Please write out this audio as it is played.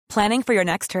Planning for your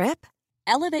next trip?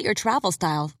 Elevate your travel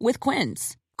style with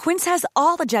Quince. Quince has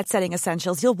all the jet-setting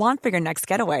essentials you'll want for your next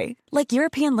getaway, like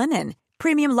European linen,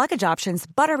 premium luggage options,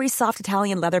 buttery soft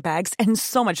Italian leather bags, and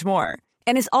so much more.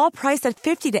 And is all priced at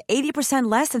 50 to 80%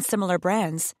 less than similar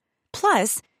brands.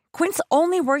 Plus, Quince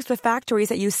only works with factories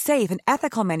that use safe and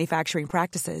ethical manufacturing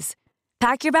practices.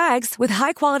 Pack your bags with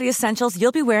high-quality essentials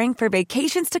you'll be wearing for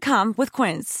vacations to come with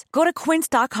Quince. Go to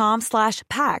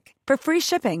quince.com/pack for free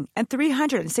shipping and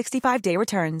 365-day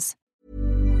returns.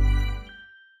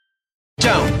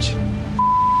 Don't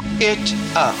it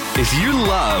up. If you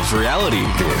love reality,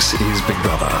 This is Big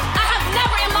Brother. I have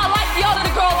never in my life yelled at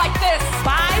a girl like this.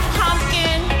 5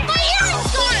 pumpkin. My earring's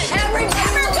gone. Every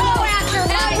go after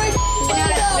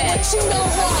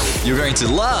you're going to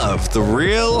love the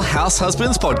Real House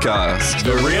Husbands podcast.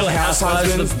 The Real House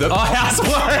Husbands.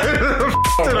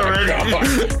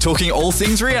 Talking all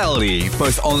things reality,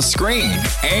 both on screen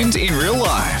and in real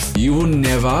life. You will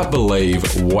never believe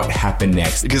what happened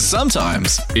next. Because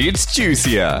sometimes it's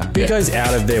juicier. Who goes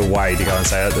out of their way to go and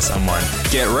say that to someone?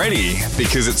 Get ready,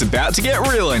 because it's about to get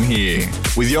real in here.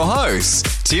 With your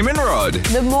hosts, Tim and Rod.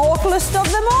 The mortalist of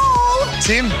them all.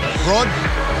 Tim, Rod,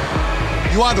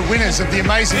 you are the winners of the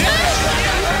amazing.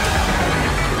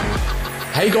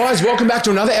 Hey guys, welcome back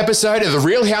to another episode of The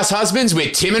Real House Husbands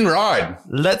with Tim and Rod.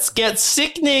 Let's get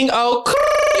sickening. Oh,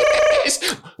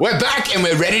 Yes, we're back and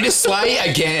we're ready to slay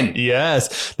again.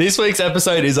 yes. This week's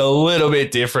episode is a little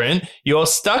bit different. You're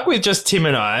stuck with just Tim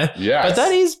and I. Yes. But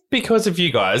that is because of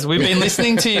you guys. We've been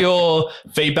listening to your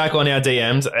feedback on our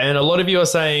DMs, and a lot of you are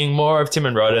saying more of Tim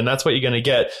and Rod, and that's what you're going to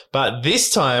get. But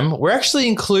this time, we're actually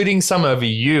including some of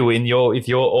you in your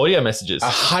audio messages.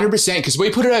 100%, because we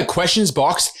put a questions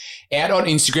box out on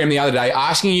Instagram the other day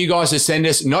asking you guys to send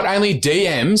us not only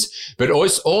DMs, but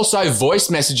also voice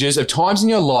messages of times in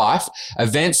your life,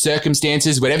 events,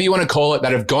 circumstances, whatever you want to call it,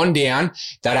 that have gone down,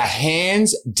 that are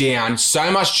hands down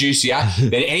so much juicier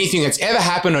than anything that's ever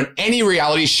happened on any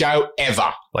reality show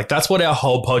ever. Like, that's what our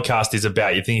whole podcast is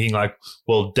about. You're thinking like,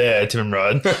 well, dare Tim and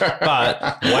Rod.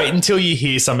 But wait until you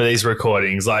hear some of these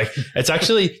recordings. Like, it's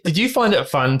actually, did you find it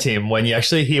fun, Tim, when you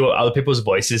actually hear what other people's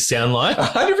voices sound like?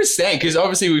 100%, because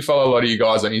obviously we follow a lot of you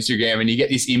guys on Instagram and you get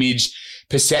this image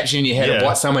perception in your head of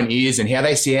what someone is and how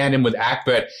they sound and would act,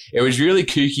 but it was really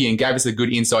kooky and gave us a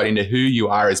good insight into who you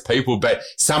are as people. But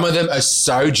some of them are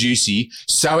so juicy,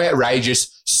 so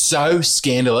outrageous, so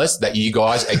scandalous that you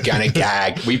guys are gonna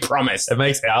gag. We promise. It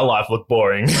makes our life look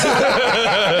boring.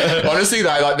 Honestly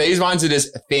though, like these ones are just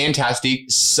fantastic,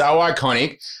 so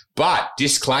iconic. But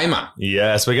disclaimer.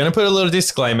 Yes, we're going to put a little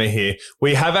disclaimer here.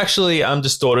 We have actually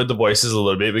distorted the voices a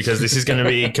little bit because this is going to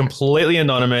be completely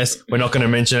anonymous. We're not going to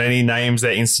mention any names,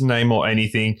 their Insta name or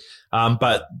anything.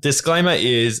 But disclaimer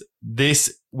is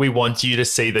this, we want you to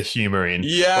see the humor in.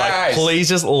 Yes. Like, please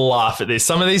just laugh at this.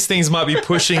 Some of these things might be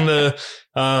pushing the,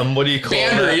 what do you call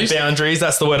Boundaries. it? Boundaries.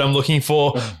 That's the word I'm looking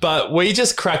for. But we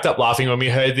just cracked up laughing when we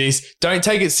heard this. Don't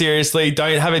take it seriously.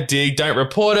 Don't have a dig. Don't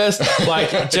report us.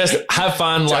 Like, just have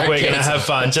fun. Like, we're going to have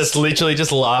fun. Just literally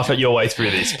just laugh at your way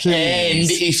through this. Please.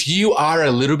 And if you are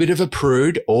a little bit of a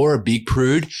prude or a big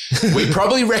prude, we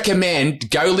probably recommend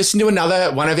go listen to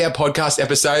another one of our podcast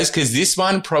episodes because this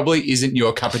one probably isn't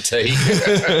your cup of tea.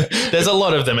 There's a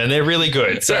lot of them and they're really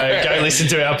good. So go listen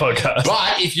to our podcast.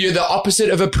 But if you're the opposite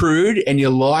of a prude and you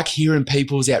like hearing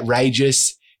people's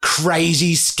outrageous,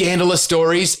 crazy, scandalous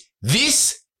stories,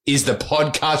 this is the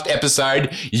podcast episode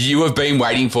you have been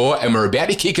waiting for. And we're about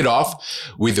to kick it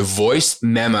off with the voice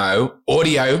memo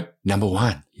audio number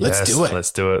 1. Let's do it.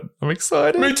 Let's do it. I'm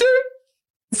excited. Me too.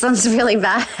 Sounds really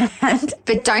bad,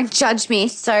 but don't judge me.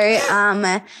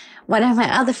 So, one of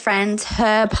my other friends,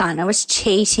 her partner was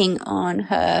cheating on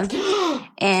her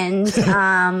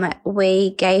and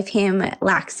we gave him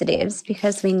laxatives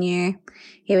because we knew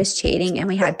he was cheating and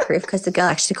we had proof because the girl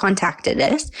actually contacted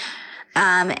us.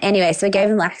 Anyway, so we gave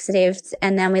him laxatives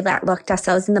and then we locked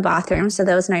ourselves in the bathroom so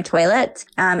there was no toilet.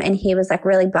 And he was like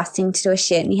really busting to do a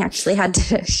shit and he actually had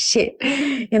to shit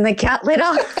in the cat litter.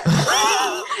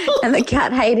 And the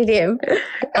cat hated him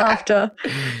after.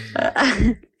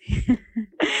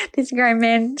 This grown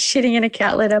man shitting in a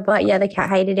cat litter, but yeah, the cat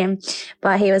hated him,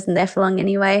 but he wasn't there for long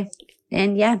anyway.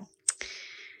 And yeah,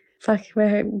 fuck,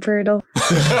 we're brutal.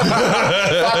 Fuck,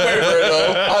 we're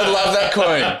brutal. I love that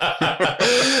coin.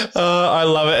 I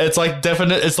love it. It's like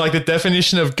It's like the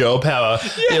definition of girl power.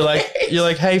 Yeah. You're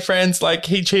like, hey friends, like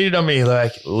he cheated on me.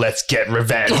 Like, let's get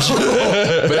revenge.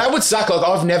 But that would suck. Like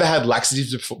I've never had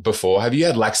laxatives before. Have you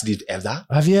had laxatives ever?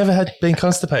 Have you ever been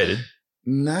constipated?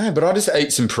 No, but I just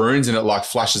eat some prunes and it like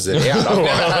flushes it out. I've never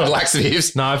had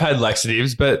laxatives. No, I've had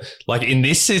laxatives, but like in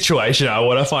this situation,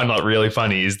 what I find like really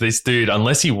funny is this dude,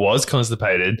 unless he was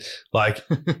constipated, like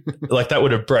that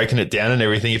would have broken it down and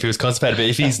everything if he was constipated. But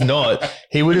if he's not,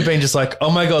 he would have been just like, oh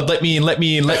my God, let me in.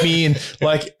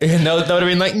 Like, and they would have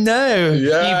been like, no, you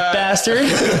bastard.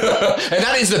 And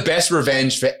that is the best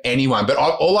revenge for anyone. But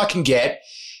all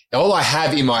I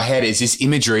have in my head is this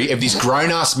imagery of this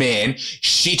grown-ass man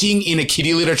shitting in a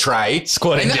kitty litter tray.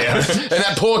 Squatting down. And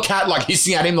that poor cat like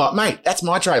hissing at him like, mate, that's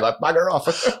my tray. Like, bugger off.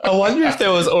 I wonder if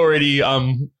there was already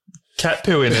cat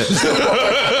poo in it.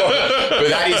 But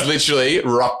that is literally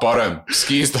rock bottom.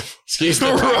 Excuse the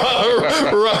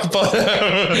rock bottom.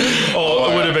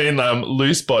 Or it would have been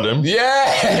loose bottom.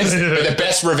 Yes. But the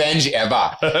best revenge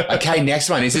ever. Okay, next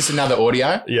one. Is this another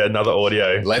audio? Yeah, another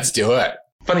audio. Let's do it.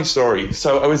 Funny story.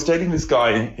 So I was dating this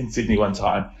guy in Sydney one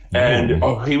time and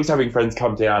he was having friends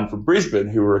come down from Brisbane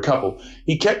who were a couple.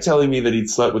 He kept telling me that he'd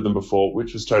slept with them before,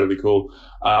 which was totally cool.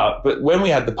 But when we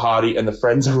had the party and the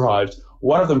friends arrived,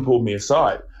 one of them pulled me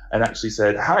aside and actually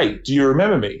said, hey, do you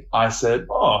remember me? I said,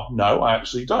 oh, no, I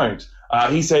actually don't.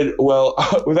 He said, well,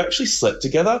 we've actually slept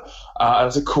together. I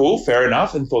was like, cool, fair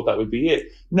enough, and thought that would be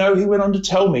it. No, he went on to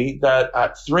tell me that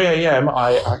at 3 a.m.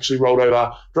 I actually rolled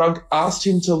over drunk, asked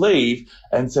him to leave,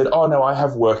 and said, oh, no, I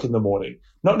have work in the morning.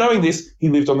 Not knowing this, he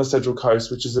lived on the Central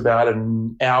Coast, which is about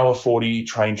an hour 40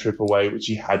 train trip away, which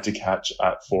he had to catch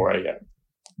at 4 a.m.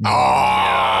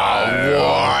 Oh,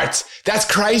 what? That's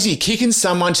crazy. Kicking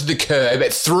someone to the curb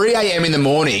at 3 a.m. in the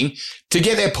morning to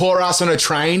get their poor ass on a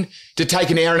train to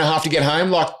take an hour and a half to get home.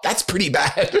 Like, that's pretty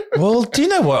bad. Well, do you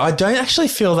know what? I don't actually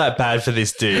feel that bad for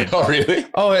this dude. Oh, really?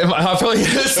 Oh, I probably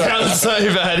sound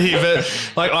so bad here,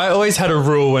 but like I always had a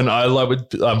rule when I would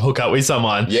hook up with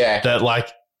someone that like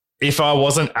if I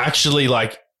wasn't actually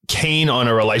like keen on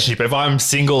a relationship, if I'm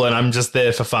single and I'm just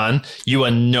there for fun, you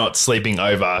are not sleeping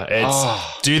over.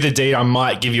 It's do the deed. I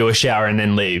might give you a shower and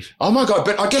then leave. Oh my God.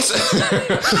 But I guess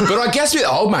with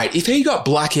old mate, if he got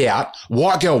blackout,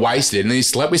 white girl wasted and he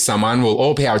slept with someone, well,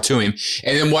 all power to him,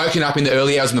 and then woken up in the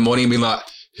early hours in the morning and been like,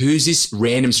 who's this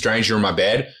random stranger in my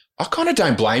bed? I kind of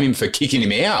don't blame him for kicking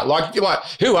him out. Like, you're like,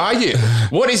 who are you?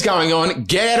 What is going on?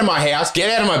 Get out of my house.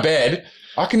 Get out of my bed.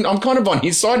 I'm kind of on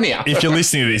his side now. If you're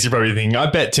listening to this, you're probably thinking, I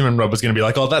bet Tim and Rob was going to be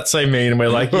like, oh, that's so mean. And we're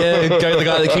like, yeah, go the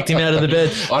guy that kicked him out of the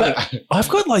bed. But I've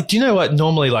got like, do you know what?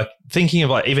 Normally, like thinking of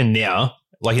like, even now,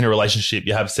 like in a relationship,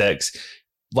 you have sex,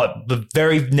 like the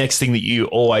very next thing that you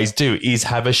always do is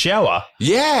have a shower.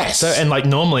 Yes. So, and like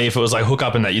normally if it was like hook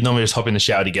up and that, you'd normally just hop in the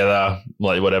shower together,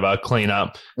 like whatever, clean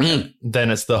up.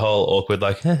 Then it's the whole awkward,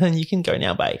 like, you can go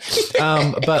now, babe.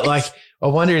 But like, I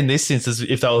wonder in this instance,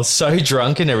 if they were so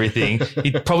drunk and everything,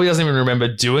 he probably doesn't even remember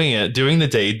doing the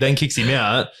deed, then kicks him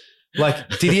out. Like,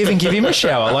 did he even give him a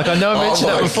shower? Like, I know I mentioned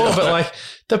that before, but like,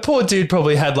 the poor dude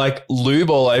probably had like lube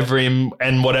all over him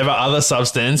and whatever other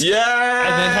substance. Yeah.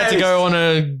 And then had to go on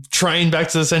a train back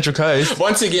to the Central Coast.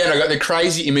 Once again, I got the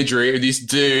crazy imagery of this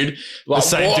dude. Like, the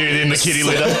same dude in the kitty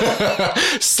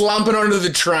litter. Slumping onto the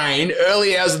train,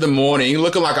 early hours of the morning,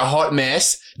 looking like a hot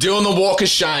mess, doing the walk of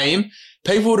shame.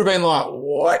 People would have been like,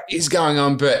 what is going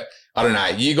on? But I don't know.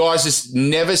 You guys just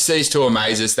never cease to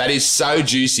amaze us. That is so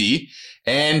juicy.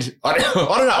 And I don't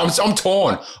know. I'm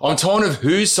torn. I'm torn of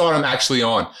whose side I'm actually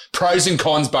on. Pros and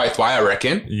cons both way, I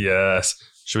reckon. Yes.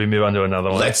 Should we move on to another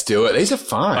one? Let's do it. These are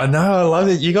fun. I know. I love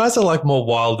it. You guys are like more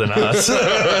wild than us.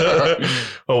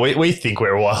 Well, we think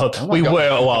we're wild. We were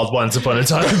wild once upon a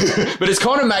time. But it's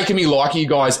kind of making me like you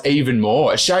guys even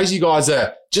more. It shows you guys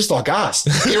are just like us.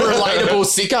 Irrelatable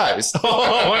sickos.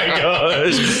 Oh my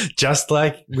gosh. Just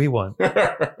like we want.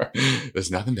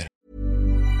 There's nothing better.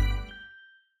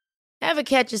 Ever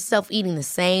catch yourself eating the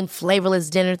same flavorless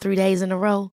dinner 3 days in a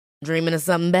row? Dreaming of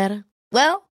something better?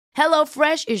 Well,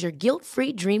 HelloFresh is your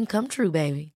guilt-free dream come true,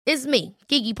 baby. It's me,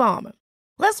 Keke Palmer.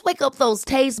 Let's wake up those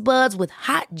taste buds with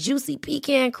hot, juicy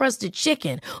pecan-crusted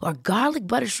chicken or garlic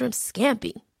butter shrimp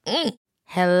scampi.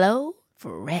 Hello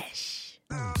Fresh.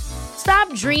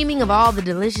 Stop dreaming of all the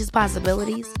delicious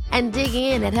possibilities and dig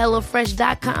in at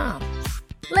HelloFresh.com.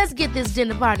 Let's get this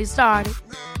dinner party started.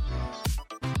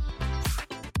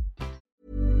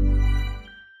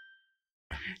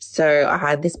 So I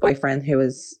had this boyfriend who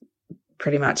was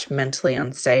pretty much mentally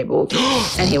unstable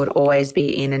and he would always be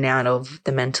in and out of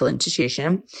the mental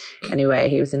institution. Anyway,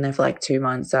 he was in there for like 2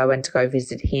 months. So I went to go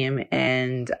visit him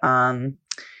and I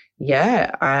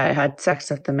had sex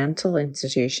at the mental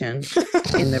institution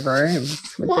in the room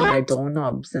with the no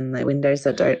doorknobs and the windows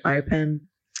that don't open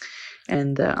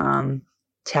and the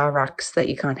towel racks that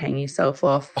you can't hang yourself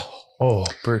off. Oh,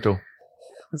 brutal.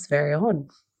 It was very odd.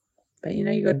 But, you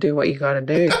know, you got to do what you got to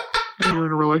do. when you're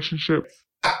in a relationship.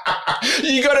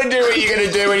 You got to do what you got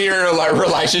to do when you're in a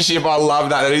relationship. I love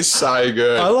that. It is so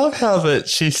good. I love how that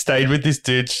she stayed with this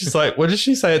dude. She's like, what did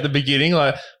she say at the beginning?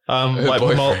 Like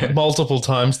multiple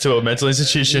times to a mental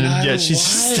institution, and yet she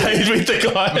stayed with the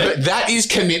guy. But that is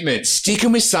commitment.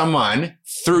 Sticking with someone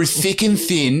through thick and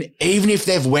thin, even if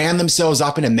they've wound themselves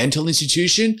up in a mental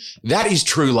institution, that is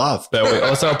true love. But we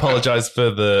also apologize for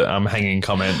the hanging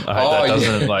comment. I hope that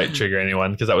doesn't trigger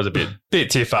anyone, because that was a bit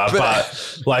too far.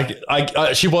 But like,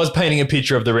 she was painting a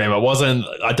picture of the room.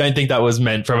 I don't think that was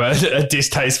meant from a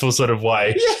distasteful sort of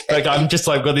way. Yeah. Like, I'm just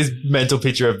like got this mental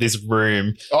picture of this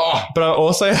room. Oh. But I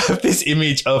also have this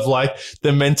image of like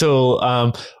the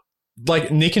mental,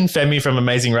 like Nick and Femi from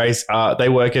Amazing Race, they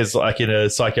work as like in a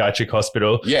psychiatric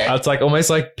hospital. Yeah. It's like almost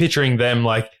like picturing them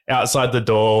like outside the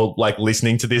door, like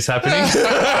listening to this happening.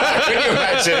 Can you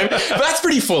imagine? But that's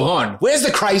pretty full on. Where's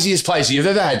the craziest place you've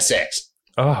ever had sex?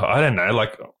 Oh, I don't know,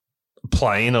 like a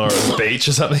plane or a beach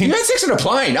or something. You had sex on a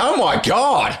plane? Oh my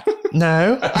God.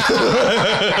 No.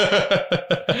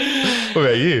 What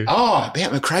about you? Oh,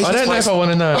 about my craziest place. I don't know if I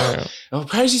want to know. Oh,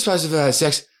 craziest place I've ever had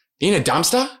sex. In a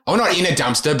dumpster? Oh, not in a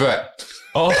dumpster, but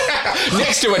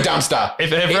next to a dumpster.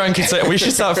 If everyone could say, we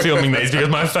should start filming these, because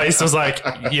my face was like,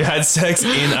 you had sex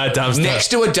in a dumpster. Next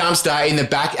to a dumpster in the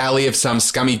back alley of some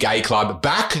scummy gay club.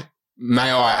 Back,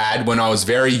 may I add, when I was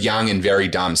very young and very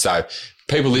dumb. So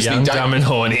people listening, dumb and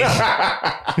horny.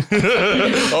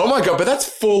 Oh my God, but that's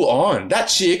full on. That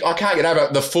chick, I can't get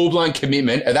over the full blown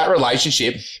commitment of that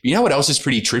relationship. You know what else is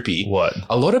pretty trippy? What?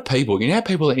 A lot of people, you know how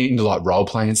people are into like role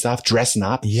playing and stuff, dressing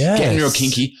up, getting real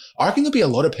kinky. I reckon there'll be a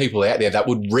lot of people out there that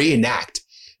would reenact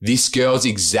this girl's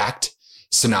exact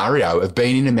scenario of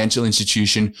being in a mental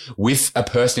institution with a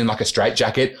person in like a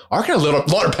straitjacket. I reckon a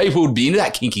lot of people would be into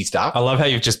that kinky stuff. I love how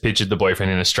you've just pictured the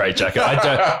boyfriend in a straitjacket.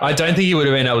 I don't think he would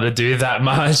have been able to do that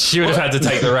much. He would have had to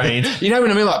take the reins. You know what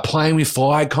I mean? Like playing with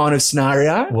fire kind of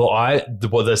scenario. Well,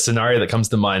 the scenario that comes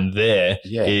to mind there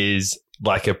is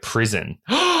like a prison.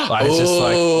 Like it's just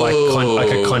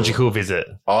like a conjugal visit.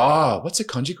 Oh, what's a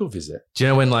conjugal visit? Do you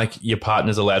know when like your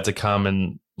partner's allowed to come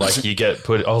and like you get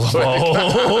put allowed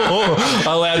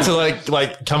to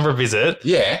like come for a visit?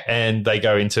 Yeah. And they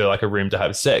go into like a room to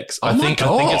have sex. Oh I think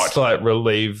it's to like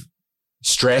relieve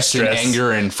stress and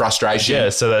anger and frustration. Yeah,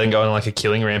 so they then go on like a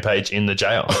killing rampage in the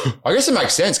jail. I guess it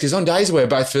makes sense, because on days where we're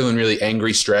both feeling really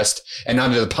angry, stressed and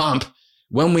under the pump,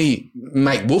 when we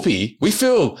make whoopee, we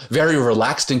feel very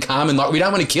relaxed and calm and like we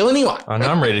don't want to kill anyone. I know,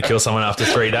 I'm ready to kill someone after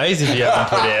 3 days if you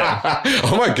haven't put out.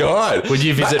 Oh my God. Would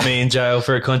you visit me in jail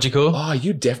for a conjugal? Oh,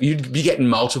 you'd be getting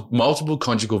multiple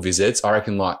conjugal visits. I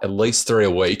reckon like at least 3 a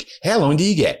week. How long do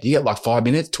you get? Do you get like 5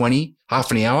 minutes, 20,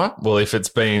 half an hour? Well, if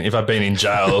I've been in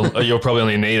jail, you'll probably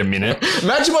only need a minute.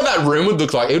 Imagine what that room would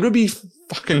look like. It would be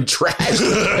fucking trash.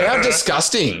 How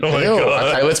disgusting. Oh my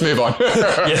God. Okay, let's move on.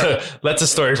 Yeah, that's a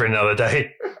story for another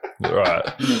day. All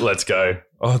right, let's go.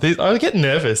 Oh, I get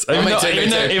nervous.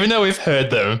 Even though we've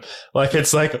heard them, like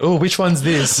it's like, oh, which one's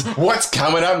this? What's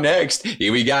coming up next?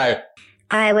 Here we go.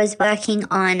 I was working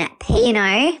on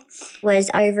P&O, was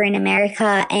over in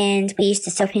America, and we used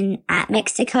to stop in at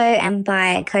Mexico and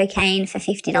buy cocaine for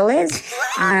 $50.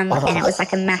 And it was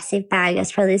like a massive bag. It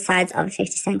was probably the size of a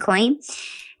 50-cent coin.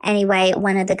 Anyway,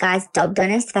 one of the guys dobbed on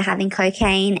us for having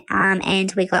cocaine,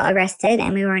 and we got arrested,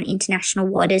 and we were on international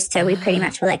waters. So we pretty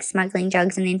much were like smuggling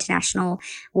drugs in international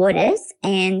waters,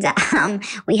 and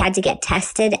we had to get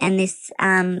tested, and this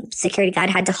security guard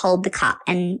had to hold the cup,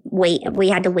 and we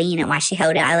had to wee in it while she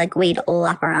held it. I like weed all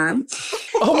up her arm.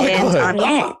 Oh my God.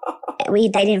 Yeah. They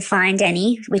didn't find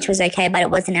any, which was okay, but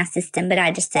it wasn't our system. But I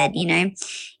just said,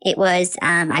 it was,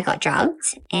 I got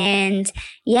drugged, and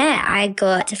yeah, I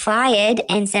got fired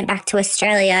and sent back to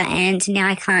Australia, and now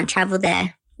I can't travel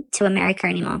there to America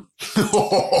anymore.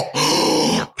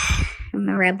 Yep. I'm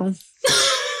a rebel.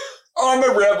 I'm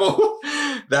a rebel.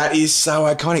 That is so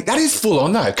iconic. That is full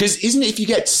on though, because isn't it, if you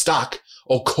get stuck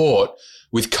or caught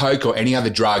with coke or any other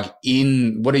drug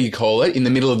in, what do you call it, in the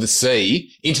middle of the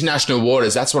sea, international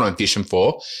waters, that's what I'm fishing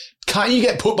for. Can't you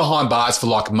get put behind bars for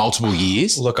like multiple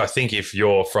years? Look, I think if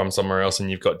you're from somewhere else and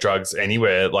you've got drugs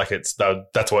anywhere, like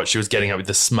that's what she was getting at with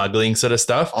the smuggling sort of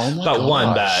stuff. Oh my But gosh.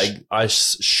 one bag,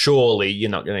 surely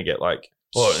you're not going to get like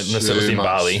Or unless it was in Too much.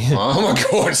 Bali. Oh my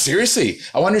God, seriously.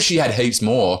 I wonder if she had heaps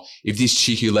more, if this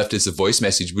chick who left us a voice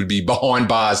message would be behind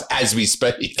bars as we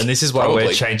speak. And this is why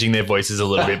we're changing their voices a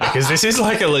little bit, because this is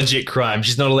like a legit crime.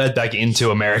 She's not allowed back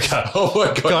into America. Oh my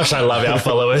God. Gosh, I love our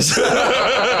followers.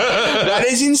 That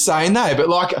is insane though. But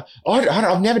like,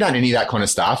 I've never done any of that kind of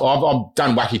stuff. I've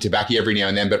done wacky tobacco every now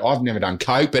and then, but I've never done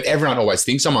coke. But everyone always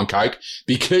thinks I'm on coke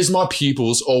because my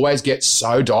pupils always get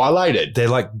so dilated. They're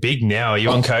like big now. Are you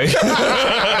on coke?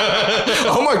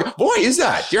 Oh my God. Why is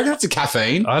that? Do you reckon that's a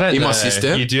caffeine in my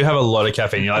system? You do have a lot of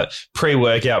caffeine. You're like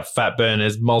pre-workout fat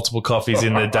burners, multiple coffees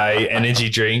in the day, energy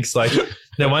drinks. Like,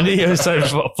 no wonder you're so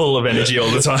full of energy all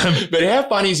the time. But how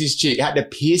funny is this chick? Had to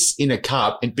piss in a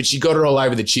cup, but she got it all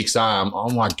over the chick's arm.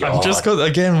 Oh my God. I've just got,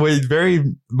 again,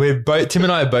 we're both, Tim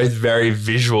and I are both very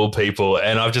visual people,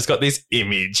 and I've just got this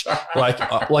image. Like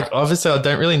obviously I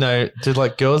don't really know. Do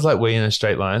like girls like wee in a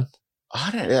straight line? I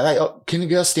don't know. Can a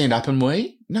girl stand up and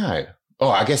wee? No. Oh,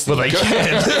 I guess they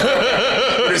can.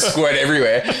 Just squirt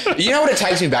everywhere. You know what it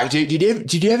takes me back to?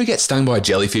 Did you ever get stung by a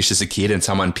jellyfish as a kid and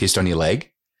someone pissed on your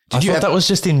leg? I thought that was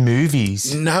just in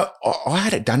movies. No, I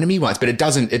had it done to me once, but it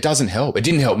doesn't help. It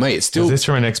didn't help me. It's still. Is this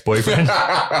from an ex-boyfriend?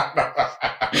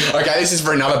 Okay, this is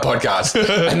for another podcast.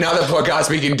 Another podcast,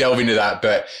 we can delve into that.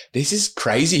 But this is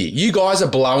crazy. You guys are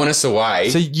blowing us away.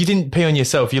 So you didn't pee on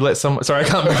yourself. You let someone. Sorry, I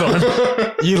can't move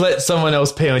on. You let someone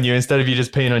else pee on you instead of you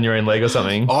just peeing on your own leg or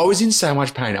something. I was in so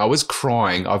much pain. I was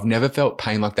crying. I've never felt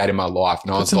pain like that in my life.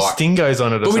 And I was some like, Stingos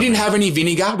on it. But we didn't have any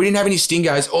vinegar. We didn't have any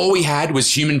Stingos. All we had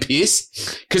was human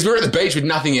piss because we were at the beach with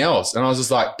nothing else. And I was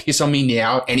just like, piss on me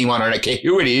now. Anyone, I don't care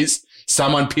who it is.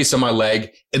 Someone piss on my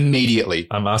leg immediately.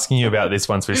 I'm asking you about this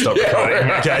once we stop recording.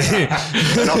 Okay.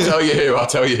 And I'll tell you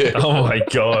who. Oh my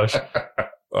gosh.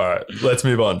 All right, let's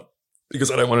move on because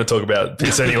I don't want to talk about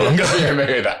piss any longer. Yeah, me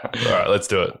either. All right, let's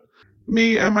do it.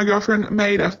 Me and my girlfriend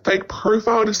made a fake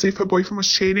profile to see if her boyfriend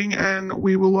was cheating, and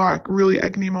we were like really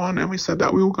egging him on, and we said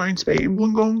that we were going to be in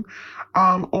Wollongong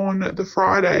on the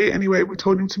Friday. Anyway, we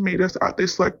told him to meet us at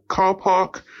this like car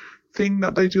park thing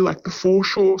that they do like the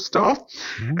foreshore stuff.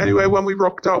 Anyway, when we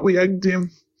rocked up, we egged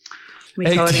him. We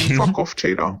told him, fuck off,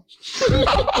 cheater.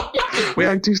 We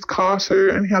egged his car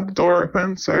too, and he had the door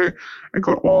open, so it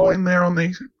got all in there on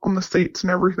the seats and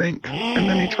everything. And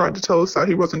then he tried to tell us that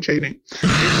he wasn't cheating, even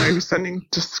though he was sending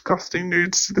disgusting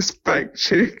nudes to this fake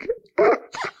chick.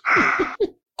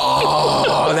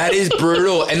 Oh, that is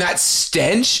brutal. And that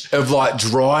stench of like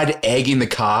dried egg in the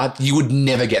car, you would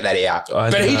never get that out.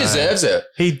 But he deserves it.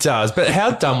 He does. But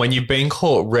how dumb when you've been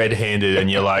caught red-handed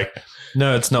and you're like,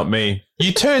 no, it's not me.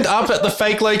 You turned up at the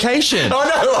fake location. Oh,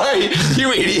 no way.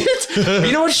 You idiot.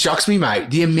 You know what shocks me, mate?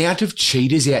 The amount of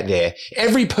cheaters out there.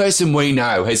 Every person we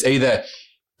know has either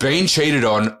been cheated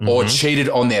on or cheated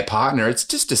on their partner. It's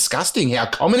just disgusting how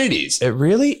common it is. It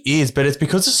really is, but it's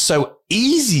because it's so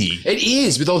easy. It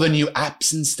is. With all the new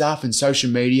apps and stuff and social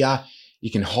media,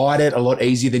 you can hide it a lot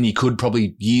easier than you could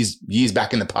probably years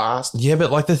back in the past. Yeah,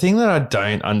 but like the thing that I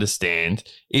don't understand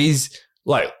is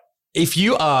like, if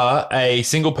you are a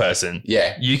single person,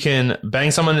 you can bang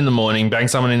someone in the morning, bang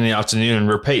someone in the afternoon, and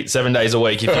repeat 7 days a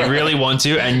week if you really want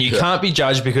to, and you can't be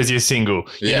judged because you're single.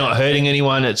 You're not hurting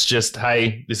anyone. It's just,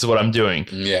 hey, this is what I'm doing.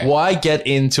 Why get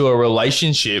into a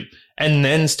relationship and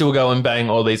then still go and bang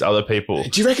all these other people?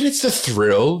 Do you reckon it's the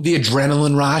thrill, the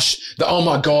adrenaline rush, the, oh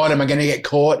my God, am I going to get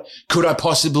caught? Could I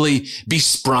possibly be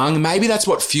sprung? Maybe that's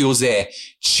what fuels their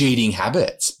cheating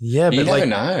habits. Yeah, but you never like,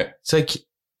 know. So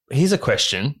here's a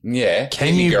question. Yeah.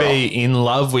 Can you be in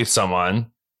love with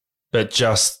someone but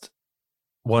just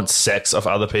want sex of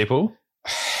other people?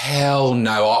 Hell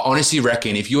no. I honestly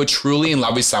reckon if you are truly in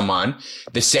love with someone,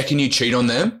 the second you cheat on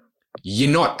them,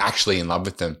 you're not actually in love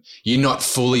with them. You're not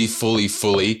fully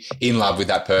in love with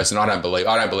that person. I don't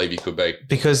believe you could be.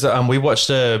 Because we watched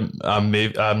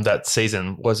that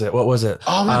season. What was it?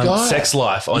 Oh my God. Sex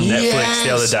Life on Netflix the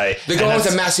other day. The guy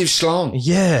with a massive schlong.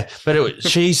 Yeah, but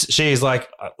she's like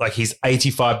he's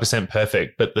 85%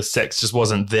 perfect, but the sex just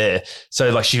wasn't there.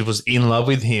 So like she was in love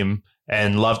with him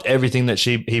and loved everything that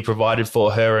he provided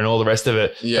for her and all the rest of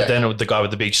it. Yeah. But then the guy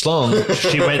with the big schlong,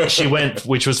 she went,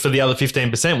 which was for the other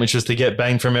 15%, which was to get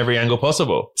banged from every angle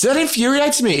possible. So that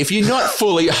infuriates me. If you're not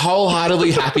fully,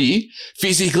 wholeheartedly happy,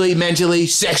 physically, mentally,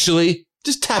 sexually,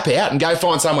 just tap out and go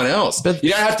find someone else. But you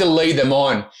don't have to lead them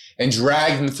on and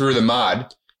drag them through the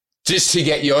mud just to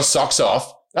get your socks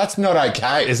off. That's not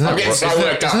okay. Doesn't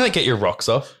that get your rocks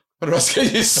off? What do I say?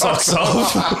 Your socks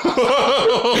off.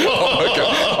 Oh my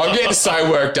God. I'm getting so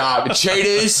worked up.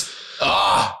 Cheaters,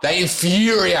 they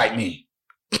infuriate me.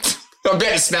 I'm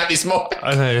about to snap this more.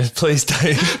 I know. Please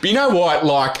don't. But you know what?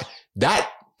 Like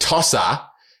that tosser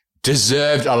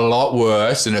deserved a lot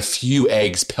worse than a few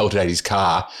eggs pelted at his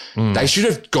car. They should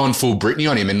have gone full Britney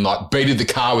on him and like beated the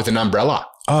car with an umbrella.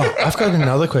 Oh, I've got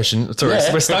another question. Sorry,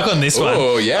 we're stuck on this one.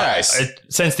 Oh, yes.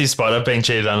 Sensitive spot. I've been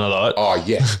cheated on a lot. Oh,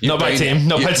 yeah. Not by Tim.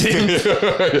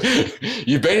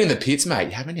 You've been in the pits,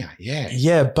 mate, haven't you? Yeah.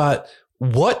 Yeah, but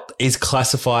what is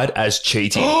classified as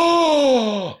cheating?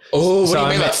 What do you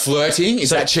mean, like flirting? Is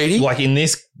that cheating? Like in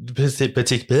this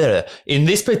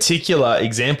particular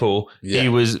example, he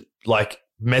was like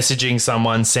messaging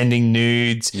someone, sending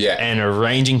nudes, and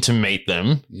arranging to meet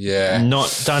them. Yeah.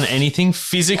 Not done anything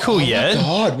physical yet. Oh,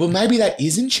 God. Well, maybe that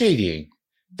isn't cheating.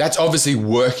 That's obviously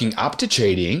working up to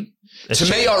cheating. To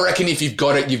me, I reckon if you've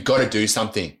got it, you've got to do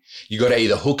something. You got to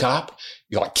either hook up,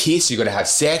 you got to kiss, you got to have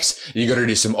sex, you got to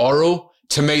do some oral.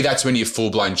 To me, that's when you're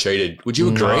full-blown cheated. Would you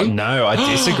agree? No, I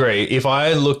disagree. If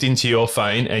I looked into your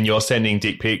phone and you're sending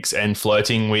dick pics and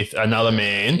flirting with another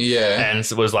man and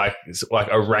it was like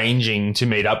arranging to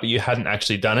meet up, but you hadn't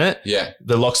actually done it,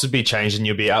 the locks would be changed and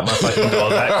you'd be out my fucking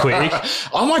door that quick.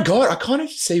 Oh, my God. I kind of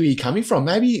see where you're coming from.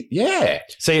 Maybe,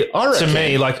 See, to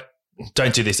me, like,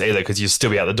 don't do this either because you'll still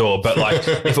be out the door. But like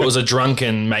if it was a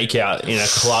drunken makeout in a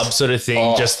club sort of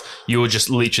thing, you were just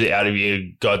literally out of your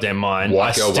goddamn mind.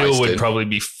 I still would probably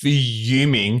be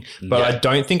fuming, but I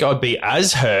don't think I'd be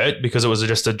as hurt because it was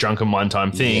just a drunken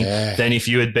one-time thing than if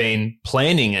you had been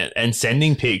planning it and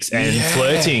sending pics and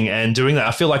flirting and doing that.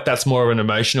 I feel like that's more of an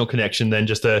emotional connection than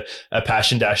just a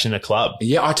passion dash in a club.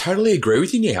 Yeah, I totally agree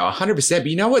with you now, 100%. But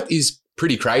you know what is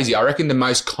pretty crazy? I reckon the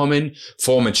most common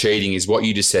form of cheating is what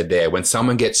you just said there. When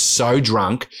someone gets so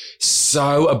drunk,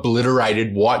 so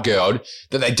obliterated, white-girled,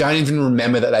 that they don't even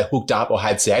remember that they hooked up or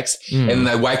had sex. And then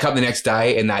they wake up the next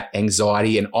day and that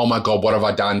anxiety and, oh my God, what have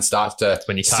I done, starts to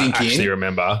when you sink can't actually in.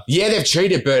 remember. Yeah, they've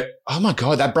cheated, but oh my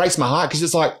God, that breaks my heart because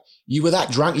it's like, you were that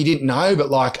drunk, you didn't know,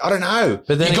 but like, I don't know.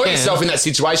 But then you got yourself in that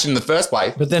situation in the first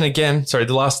place. But then again, sorry,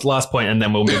 the last point and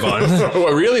then we'll move on.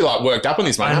 We're really like worked up on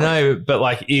this, mate. I know, but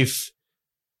like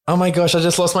oh my gosh, I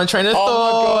just lost my train of thought.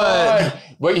 Oh my God.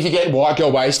 What, if you get white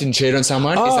girl wasted and cheat on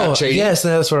someone? Is that cheating? Yes,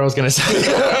 that's what I was going to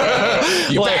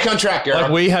say. You're back on track, girl.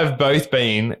 Like we have both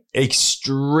been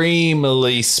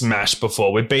extremely smashed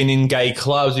before. We've been in gay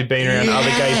clubs. We've been around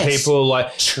other gay people.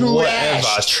 Like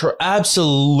whatever.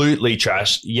 Absolutely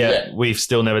trash. Yet we've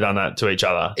still never done that to each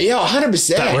other. Yeah,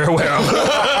 100%. That we're aware of.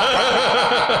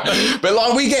 But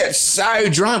like we get so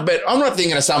drunk, but I'm not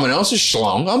thinking of someone else's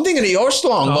schlong. I'm thinking of your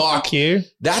schlong. Like you.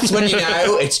 That's when you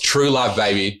know it's true love,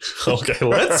 baby. Okay,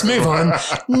 let's move on.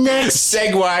 Next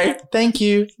segue. Thank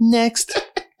you. Next.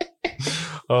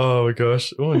 Oh my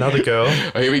gosh. Oh, another girl.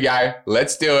 Here we go.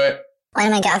 Let's do it. One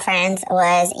of my girlfriends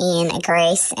was in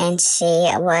Greece and she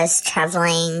was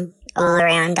traveling all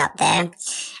around up there.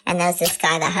 And there was this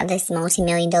guy that had this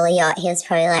multi-million-dollar yacht. He was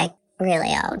probably like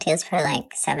really old. He was probably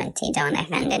like 70. Don't want to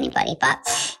offend anybody,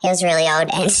 but he was really old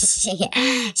and she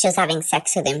was having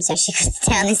sex with him so she could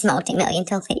stay on this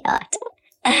multi-million-dollar yacht.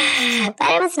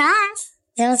 But it was nice.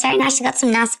 It was very nice. She got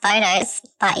some nice photos.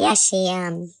 But yeah, she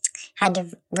had to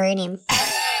ruin him.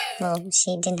 Well,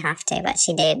 she didn't have to, but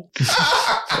she did.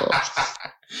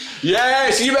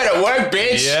 Yes, you better work,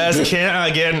 bitch. Yes, can I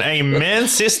get an amen,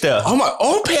 sister? Oh my,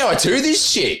 all power to this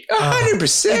shit.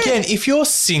 100%. Again, if you're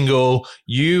single,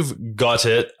 you've got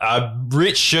it. A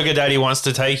rich sugar daddy wants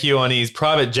to take you on his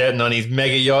private jet and on his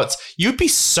mega yachts. You'd be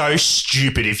so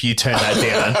stupid if you turn that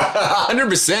down.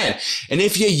 100%. And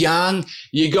if you're young,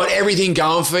 you got everything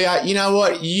going for you. You know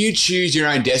what? You choose your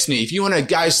own destiny. If you want to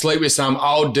go sleep with some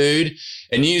old dude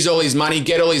and use all his money,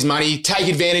 get all his money, take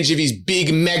advantage of his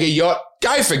big mega yacht,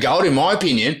 go for gold, in my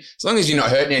opinion. As long as you're not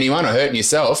hurting anyone or hurting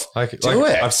yourself. Do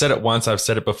it. I've said it once. I've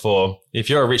said it before. If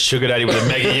you're a rich sugar daddy with a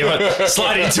mega yacht,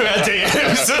 slide into our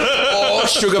DMs. Or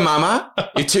sugar mama.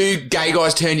 If two gay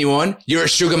guys turn you on, you're a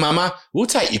sugar mama. We'll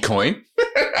take your coin.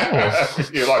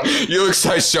 You look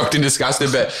so shocked and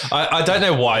disgusted, but I don't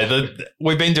know why.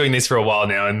 We've been doing this for a while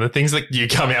now, and the things that you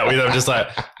come out with, I'm just like,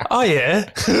 oh yeah.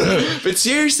 But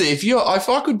seriously, if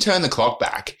I could turn the clock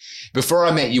back, before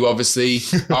I met you, obviously,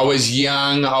 I was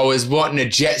young. I was wanting a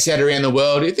jet set around the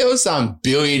world. If there was some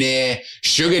billionaire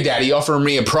sugar daddy offering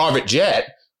me a private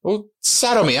jet, well,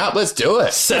 saddle me up. Let's do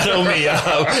it. Saddle me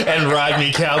up and ride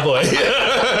me cowboy.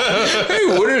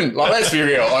 Who wouldn't? Like, let's be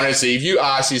real. Honestly, if you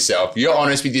ask yourself, you're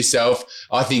honest with yourself,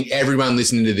 I think everyone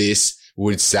listening to this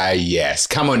would say yes.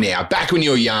 Come on now. Back when you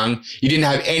were young, you didn't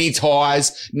have any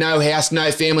ties, no house,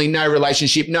 no family, no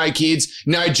relationship, no kids,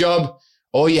 no job.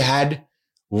 All you had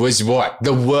was what?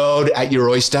 The world at your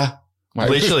oyster. Wait,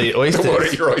 literally oysters. The world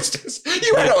at your oysters.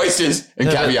 You had oysters and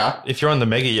caviar. If you're on the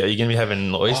mega yacht, you're going to be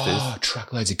having oysters. Oh,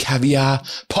 truckloads of caviar,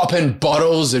 popping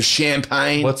bottles of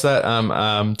champagne. What's that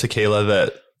tequila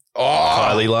that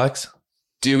Kylie likes.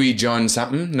 Dewey John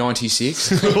something,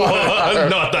 96.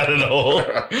 Not that at all.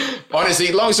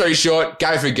 Honestly, long story short,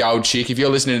 go for gold, chick. If you're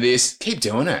listening to this, keep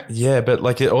doing it. Yeah, but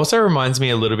like it also reminds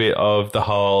me a little bit of the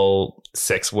whole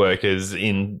sex workers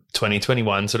in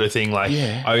 2021 sort of thing, like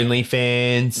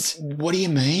OnlyFans. What do you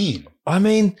mean? I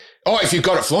mean, if you've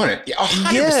got it flying it,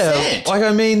 100%. Yeah, like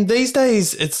I mean, these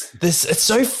days it's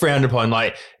so frowned upon.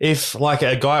 Like if like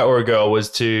a guy or a girl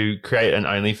was to create an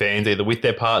OnlyFans either with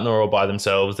their partner or by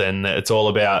themselves, then it's all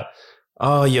about,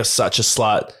 oh, you're such a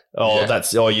slut,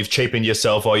 or you've cheapened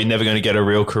yourself, or you're never going to get a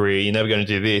real career, you're never going to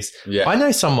do this. Yeah. I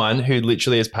know someone who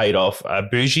literally has paid off a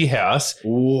bougie house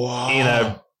in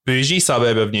a bougie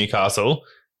suburb of Newcastle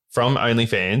from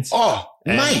OnlyFans. Oh,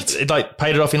 mate. It like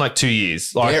paid it off in like 2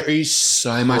 years. Like, there is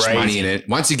so much money in it.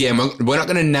 Once again, we're not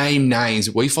going to name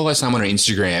names. We follow someone on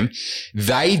Instagram.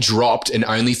 They dropped an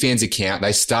OnlyFans account.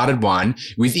 They started one.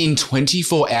 Within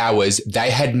 24 hours, they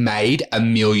had made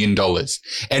 $1 million.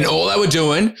 And all they were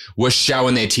doing was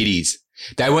showing their titties.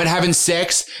 They weren't having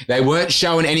sex. They weren't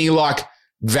showing any like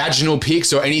vaginal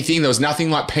pics or anything. There was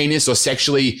nothing like penis or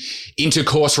sexually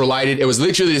intercourse related. It was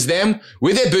literally just them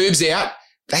with their boobs out.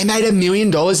 They made $1 million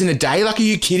in a day. Like, are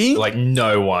you kidding? Like,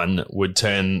 no one would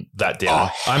turn that down.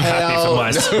 I'm happy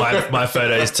for my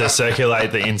photos to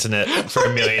circulate the internet for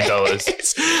 $1 million.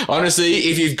 Honestly,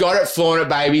 if you've got it, flaunt it,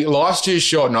 baby. Life's too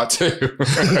short not to.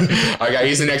 Okay,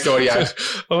 here's the next audio.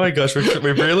 Oh my gosh,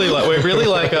 we're really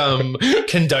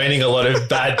condoning a lot of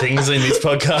bad things in this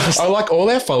podcast. I like all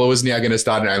our followers now going to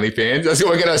start an OnlyFans.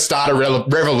 We're going to start a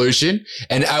revolution,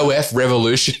 an OF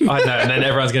revolution. I know, and then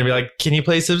everyone's going to be like, "Can you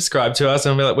please subscribe to us?"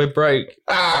 And we're like, "We're broke.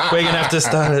 We're going to have to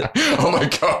start it." Oh my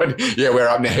God. Yeah, we're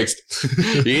up next.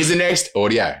 Here's the next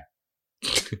audio.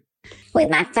 With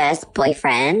my first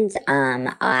boyfriend,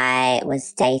 I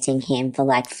was dating him for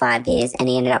like 5 years and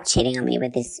he ended up cheating on me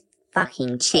with this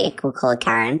fucking chick. We'll call her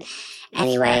Karen.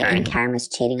 Anyway, and Karen was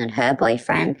cheating on her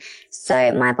boyfriend.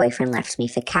 So my boyfriend left me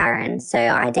for Karen. So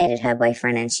I dated her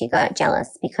boyfriend and she got jealous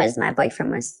because my boyfriend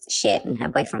was shit and her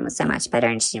boyfriend was so much better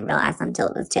and she didn't realize until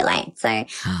it was too late. So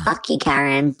fuck you,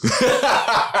 Karen.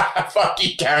 Fuck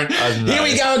you, Karen. Here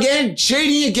we go again.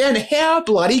 Cheating again. How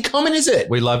bloody common is it?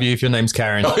 We love you if your name's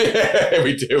Karen. Oh, yeah,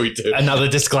 we do. Another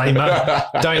disclaimer.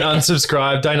 Don't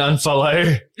unsubscribe. Don't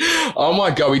unfollow. Oh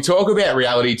my God. We talk about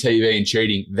reality TV and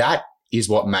cheating. That is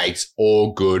what makes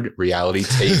all good reality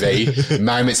TV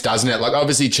moments, doesn't it? Like,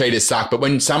 obviously cheaters suck, but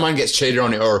when someone gets cheated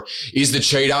on or is the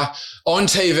cheater on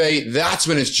TV, that's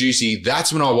when it's juicy.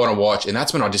 That's when I want to watch, and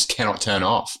that's when I just cannot turn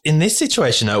off. In this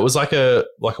situation, though, it was like a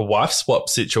wife swap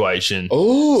situation.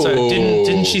 Oh, so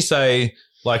didn't she say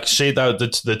like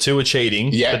the two were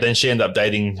cheating, but then she ended up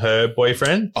dating her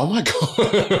boyfriend? Oh my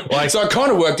God! So it kind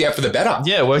of worked out for the better.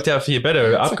 Yeah, it worked out for your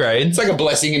better upgrade. It's like a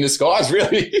blessing in disguise,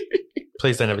 really.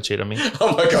 Please don't ever cheat on me.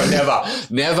 Oh my God,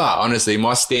 never. Honestly,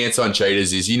 my stance on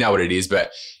cheaters is, you know what it is,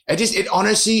 but it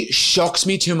honestly shocks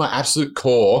me to my absolute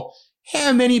core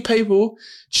how many people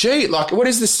cheat. Like, what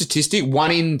is the statistic?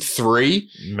 1 in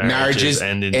 3 marriages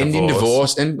end in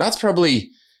divorce. And that's probably,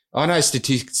 I know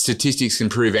statistics can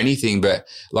prove anything, but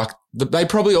like they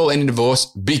probably all end in divorce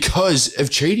because of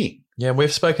cheating. Yeah,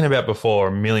 we've spoken about before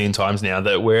a million times now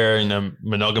that we're in a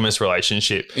monogamous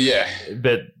relationship. Yeah.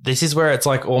 But this is where it's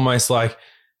like almost like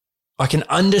I can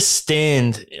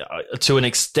understand to an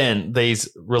extent these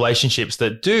relationships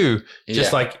that do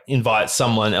just like invite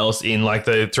someone else in, like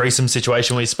the threesome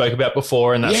situation we spoke about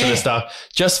before and that sort of stuff,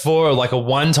 just for like a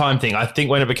one-time thing. I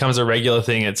think when it becomes a regular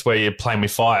thing, it's where you're playing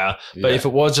with fire. But if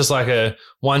it was just like a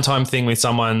one-time thing with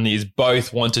someone you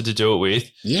both wanted to do it with,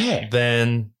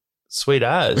 then sweet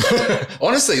as.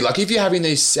 Honestly, like if you're having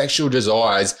these sexual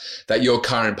desires that your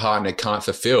current partner can't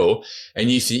fulfill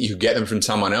and you think you could get them from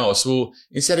someone else, well,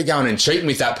 instead of going and cheating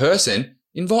with that person,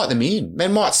 invite them in.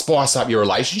 It might spice up your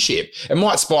relationship. It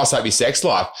might spice up your sex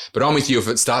life. But I'm with you, if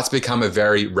it starts to become a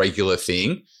very regular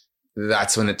thing,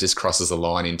 that's when it just crosses the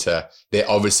line into they're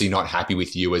obviously not happy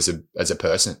with you as a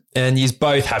person. And you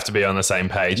both have to be on the same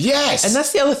page. Yes. And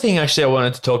that's the other thing actually I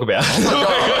wanted to talk about.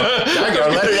 Oh my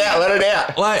God. Let it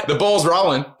out. Like the ball's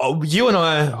rolling. You and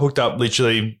I hooked up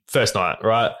literally first night,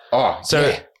 right? Oh,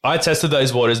 so I tested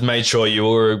those waters, made sure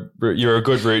you're a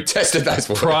good route. Tested those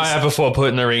waters. Prior before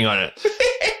putting a ring on it.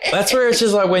 That's where it's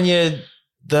just like when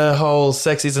the whole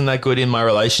sex isn't that good in my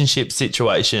relationship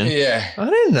situation. Yeah. I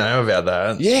didn't know about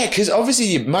that. Yeah, because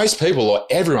obviously most people or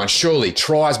everyone surely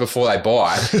tries before they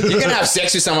buy. You're going to have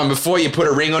sex with someone before you put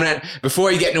a ring on it,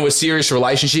 before you get into a serious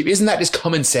relationship. Isn't that just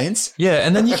common sense? Yeah,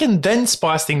 and then you can then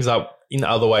spice things up in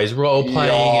other ways, role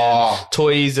playing and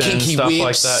toys and kinky stuff whips.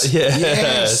 like that. Yeah.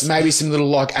 Yes. Maybe some little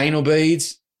like anal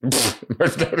beads.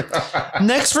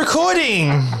 Next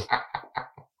recording.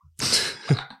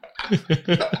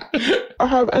 I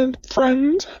have a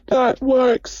friend that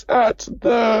works at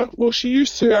she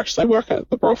used to actually work at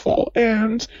the brothel,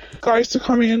 and guy used to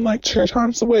come in like 2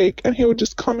 times a week, and he would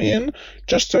just come in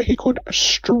just so he could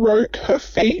stroke her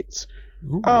feet,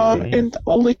 and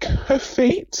lick her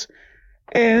feet,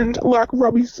 and like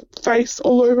rub his face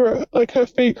all over like her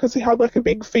feet because he had like a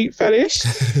big feet fetish.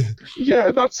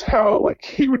 Yeah, that's how like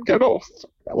he would get off,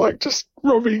 like just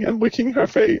rubbing and licking her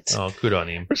feet. Oh, good on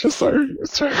him. Which is so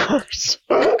gross.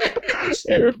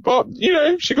 Yeah, but you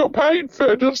know, she got paid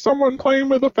for just someone playing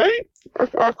with her feet.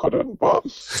 I couldn't, but.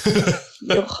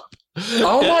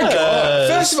 Oh my God.